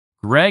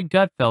Greg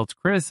Gutfeld's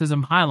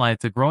criticism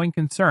highlights a growing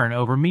concern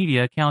over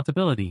media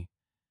accountability,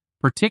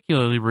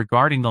 particularly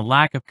regarding the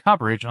lack of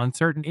coverage on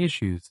certain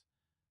issues,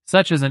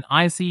 such as an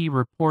ICE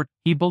report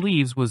he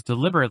believes was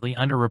deliberately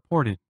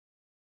underreported.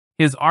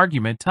 His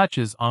argument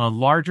touches on a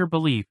larger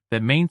belief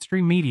that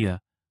mainstream media,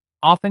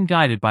 often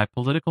guided by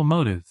political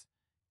motives,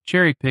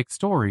 cherry-pick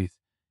stories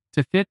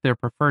to fit their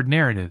preferred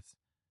narratives,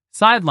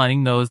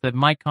 sidelining those that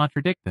might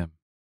contradict them.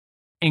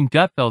 In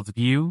Gutfeld's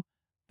view,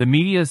 the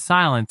media's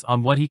silence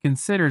on what he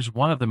considers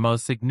one of the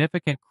most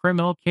significant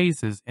criminal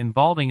cases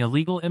involving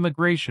illegal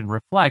immigration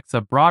reflects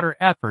a broader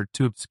effort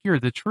to obscure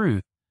the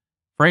truth,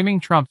 framing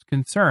Trump's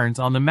concerns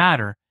on the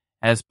matter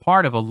as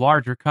part of a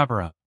larger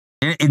cover-up.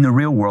 In the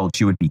real world,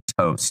 you would be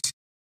toast.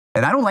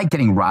 And I don't like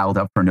getting riled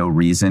up for no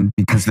reason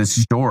because the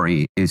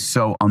story is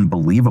so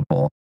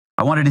unbelievable.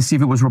 I wanted to see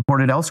if it was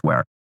reported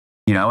elsewhere.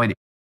 You know, it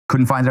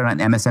couldn't find it on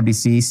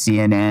MSNBC,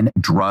 CNN,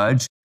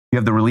 Drudge. You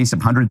have the release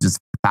of hundreds of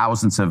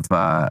thousands of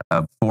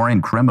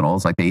foreign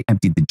criminals, like they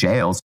emptied the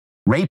jails,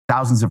 raped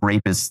thousands of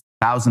rapists,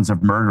 thousands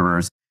of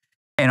murderers.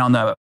 And on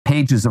the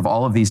pages of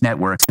all of these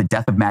networks, the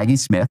death of Maggie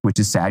Smith, which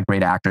is sad,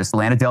 great actress,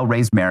 Lana Del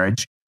Rey's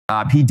marriage,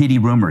 P. Diddy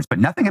rumors, but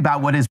nothing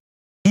about what is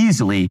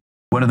easily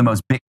one of the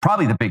most big,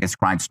 probably the biggest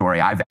crime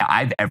story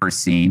I've ever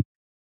seen.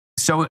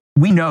 So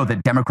we know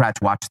that Democrats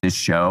watch this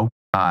show.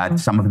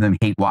 Some of them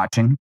hate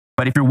watching.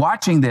 But if you're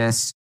watching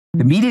this,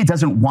 the media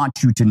doesn't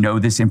want you to know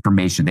this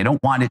information. They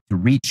don't want it to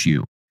reach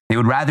you. They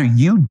would rather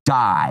you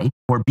die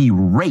or be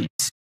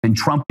raped than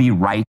Trump be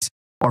right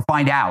or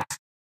find out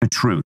the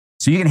truth.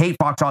 So you can hate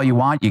Fox all you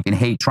want. You can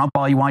hate Trump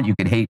all you want. You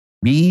can hate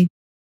me.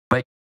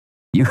 But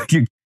you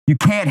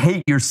can't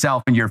hate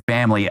yourself and your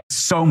family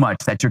so much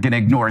that you're going to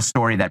ignore a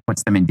story that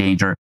puts them in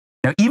danger.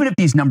 Now, even if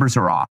these numbers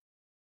are off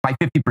by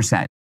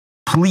 50%,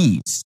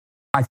 please,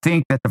 I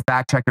think that the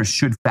fact checkers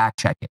should fact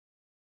check it.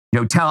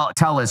 You know,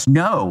 tell us,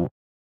 no,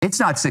 it's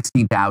not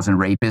 16,000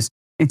 rapists.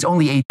 It's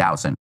only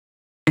 8,000.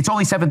 It's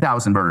only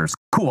 7,000 murders.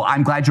 Cool.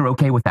 I'm glad you're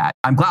okay with that.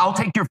 I'll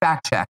take your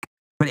fact check.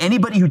 But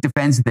anybody who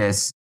defends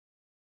this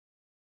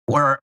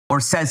or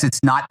says it's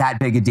not that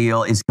big a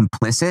deal is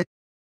complicit,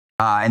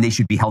 and they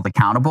should be held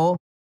accountable.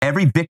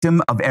 Every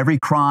victim of every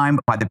crime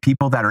by the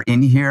people that are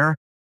in here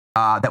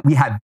that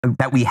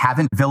we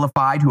haven't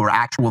vilified, who are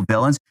actual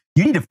villains,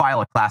 you need to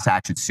file a class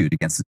action suit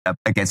against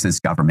this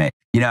government.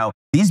 You know,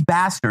 these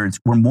bastards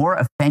were more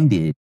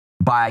offended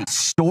by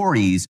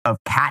stories of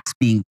cats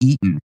being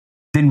eaten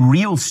than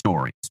real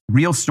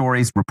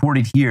stories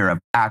reported here of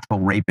actual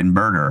rape and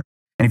murder.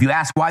 And if you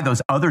ask why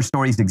those other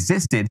stories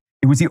existed,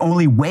 it was the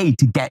only way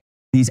to get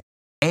these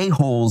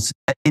a-holes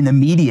in the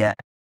media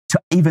to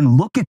even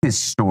look at this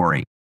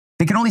story.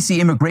 They can only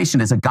see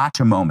immigration as a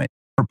gotcha moment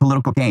for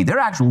political gain. There are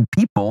actual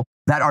people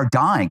that are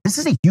dying. This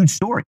is a huge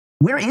story.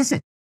 Where is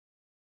it?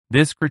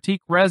 This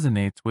critique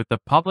resonates with the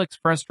public's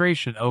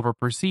frustration over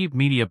perceived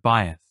media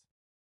bias.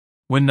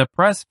 When the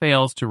press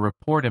fails to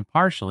report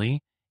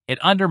impartially, it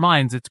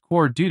undermines its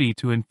core duty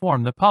to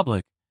inform the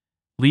public,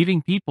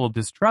 leaving people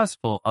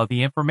distrustful of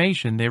the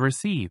information they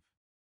receive.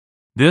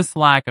 This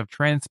lack of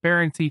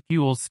transparency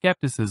fuels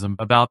skepticism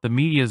about the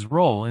media's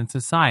role in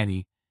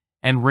society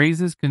and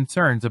raises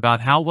concerns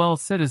about how well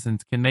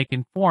citizens can make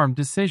informed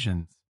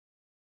decisions.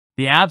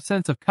 The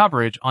absence of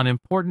coverage on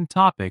important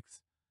topics,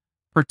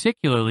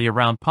 particularly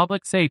around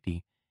public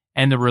safety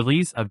and the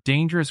release of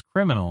dangerous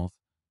criminals,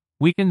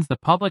 weakens the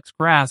public's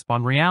grasp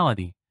on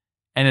reality,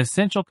 an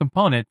essential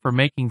component for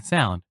making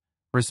sound,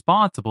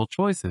 responsible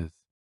choices.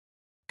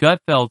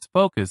 Gutfeld's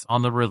focus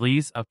on the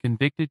release of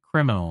convicted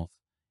criminals,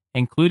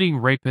 including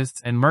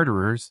rapists and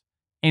murderers,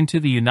 into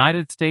the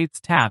United States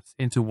taps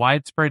into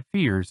widespread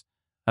fears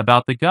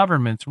about the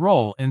government's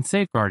role in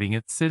safeguarding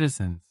its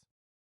citizens.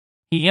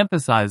 He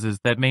emphasizes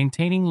that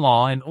maintaining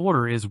law and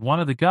order is one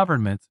of the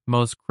government's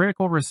most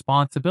critical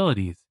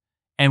responsibilities,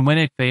 and when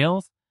it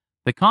fails,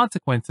 the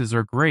consequences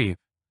are grave,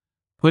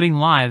 putting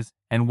lives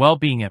and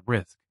well-being at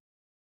risk.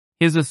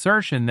 His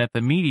assertion that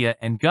the media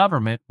and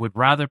government would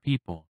rather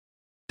people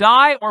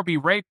die or be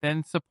raped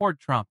than support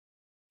Trump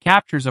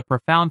captures a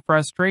profound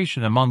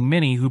frustration among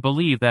many who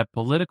believe that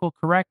political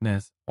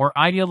correctness or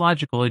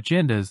ideological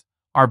agendas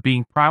are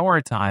being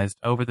prioritized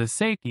over the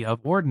safety of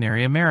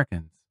ordinary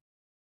Americans.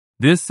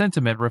 This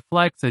sentiment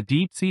reflects a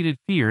deep-seated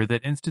fear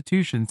that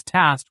institutions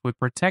tasked with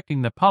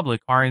protecting the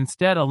public are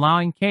instead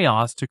allowing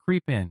chaos to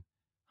creep in,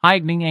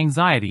 heightening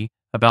anxiety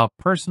about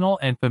personal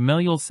and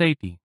familial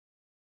safety.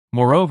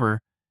 Moreover,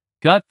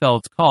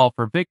 Gutfeld's call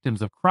for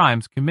victims of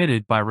crimes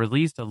committed by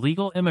released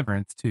illegal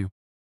immigrants to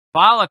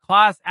file a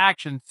class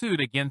action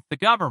suit against the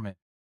government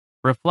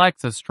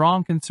reflects a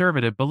strong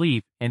conservative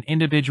belief in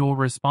individual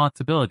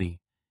responsibility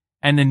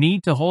and the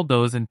need to hold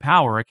those in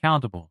power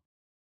accountable.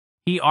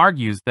 He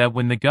argues that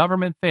when the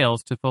government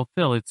fails to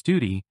fulfill its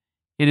duty,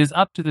 it is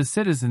up to the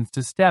citizens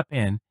to step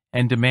in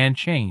and demand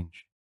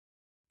change.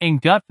 In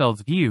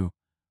Gutfeld's view,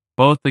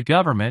 both the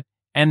government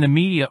and the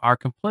media are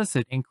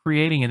complicit in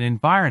creating an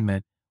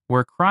environment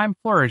where crime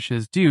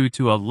flourishes due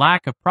to a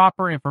lack of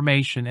proper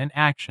information and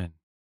action.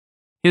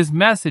 His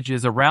message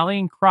is a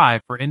rallying cry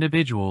for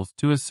individuals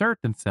to assert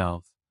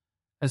themselves,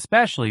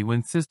 especially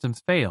when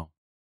systems fail.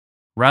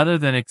 Rather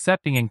than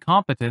accepting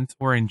incompetence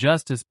or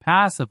injustice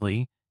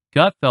passively,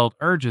 Gutfeld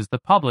urges the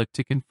public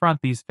to confront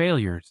these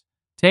failures,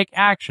 take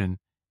action,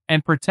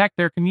 and protect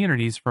their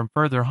communities from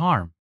further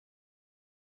harm.